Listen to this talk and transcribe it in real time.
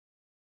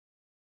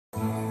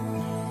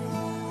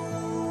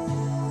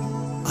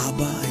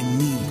Abba, I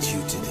need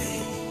you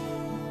today.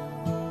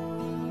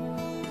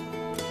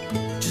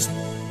 Just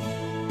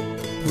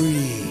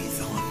breathe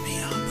on me,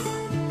 Abba.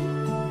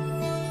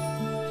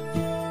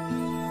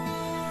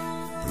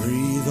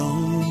 Breathe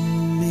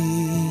on me,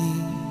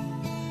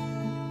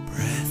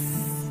 breath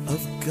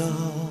of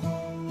God,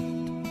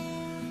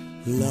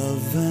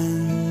 love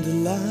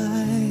and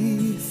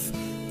life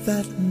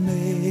that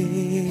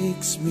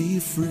makes me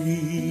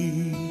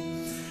free.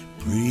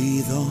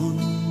 Breathe on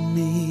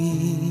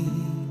me,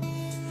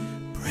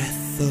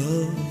 breath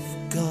of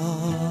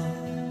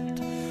God,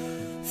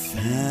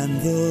 fan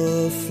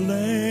the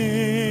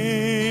flame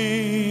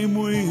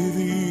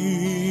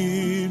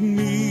within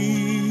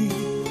me.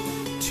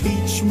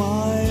 Teach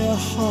my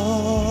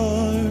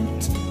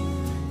heart,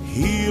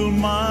 heal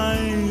my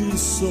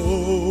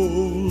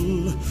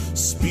soul,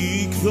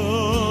 speak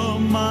the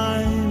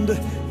mind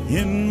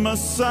in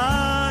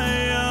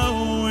Messiah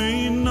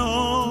we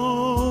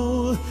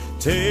know.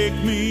 Take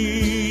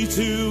me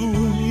to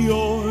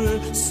your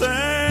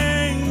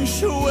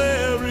sanctuary,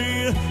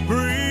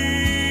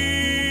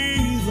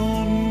 breathe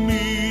on me.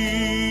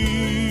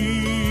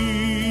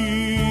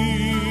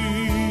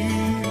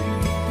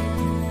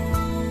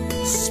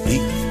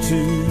 Speak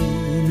to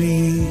me,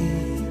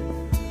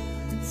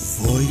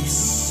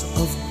 voice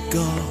of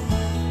God,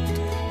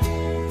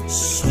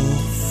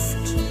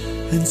 soft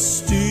and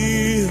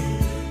still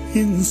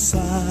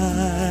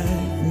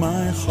inside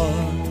my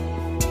heart.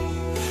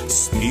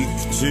 Speak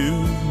to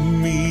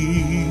me,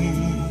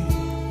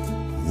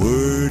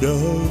 Word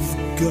of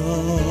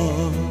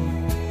God,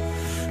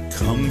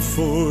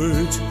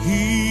 comfort,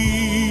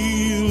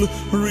 heal,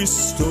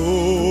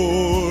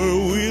 restore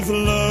with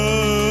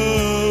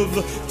love.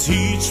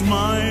 Teach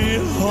my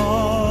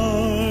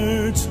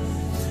heart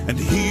and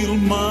heal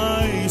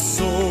my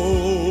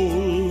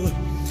soul.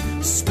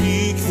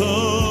 Speak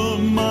the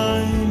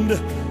mind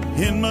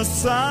in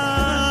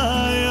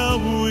Messiah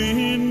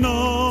we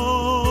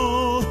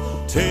know.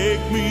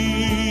 Take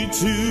me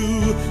to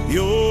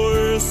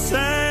your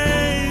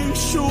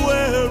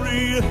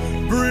sanctuary,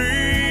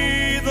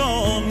 breathe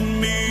on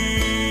me.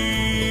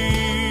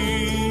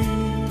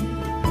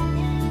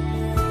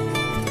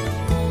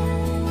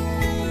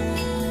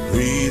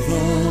 Breathe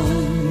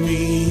on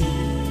me,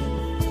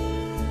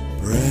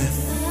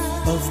 breath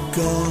of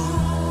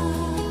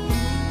God,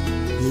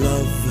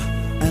 love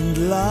and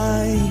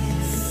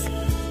life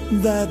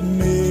that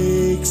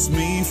makes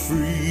me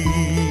free.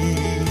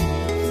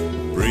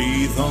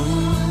 Breathe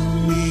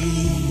on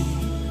me,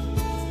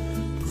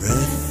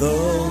 breath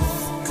of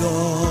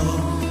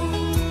God,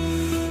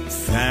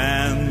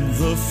 fan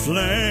the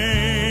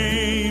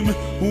flame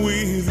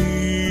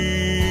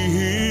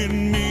within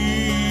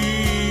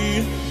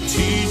me.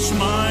 Teach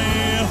my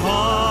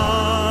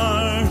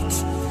heart,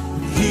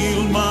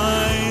 heal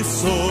my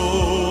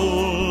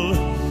soul,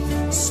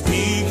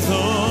 speak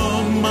the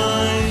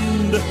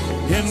mind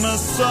in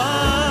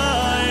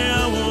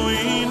Messiah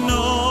we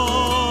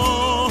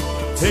know.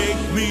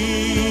 Take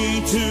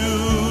me to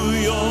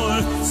your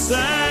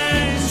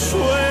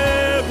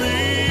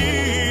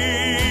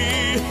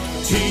sanctuary,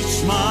 teach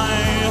my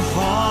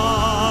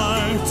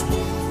heart,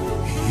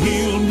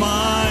 heal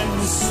my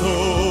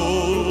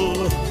soul,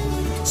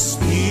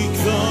 speak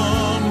the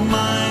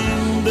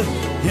mind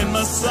in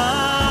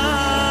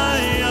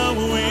Messiah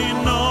we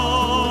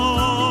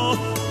know.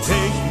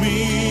 Take me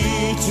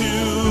to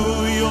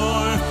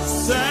your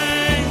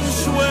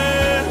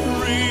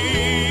sanctuary,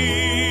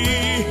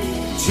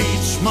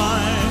 teach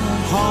my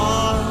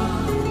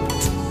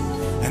heart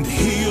and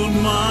heal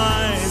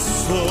my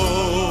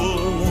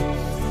soul,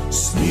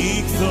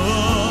 speak the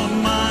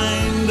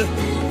mind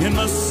in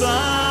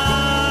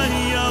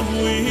Messiah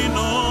we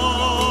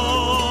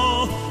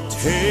know.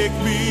 Take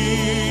me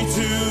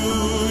to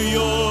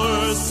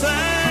your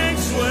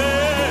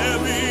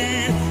sanctuary,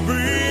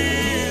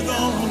 breathe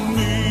on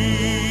me.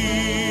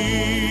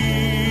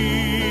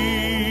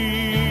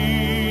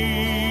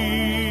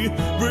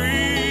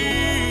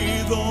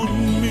 Breathe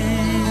on me.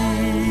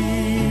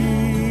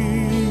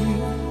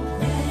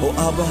 Oh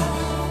Abba,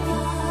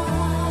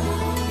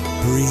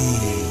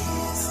 breathe.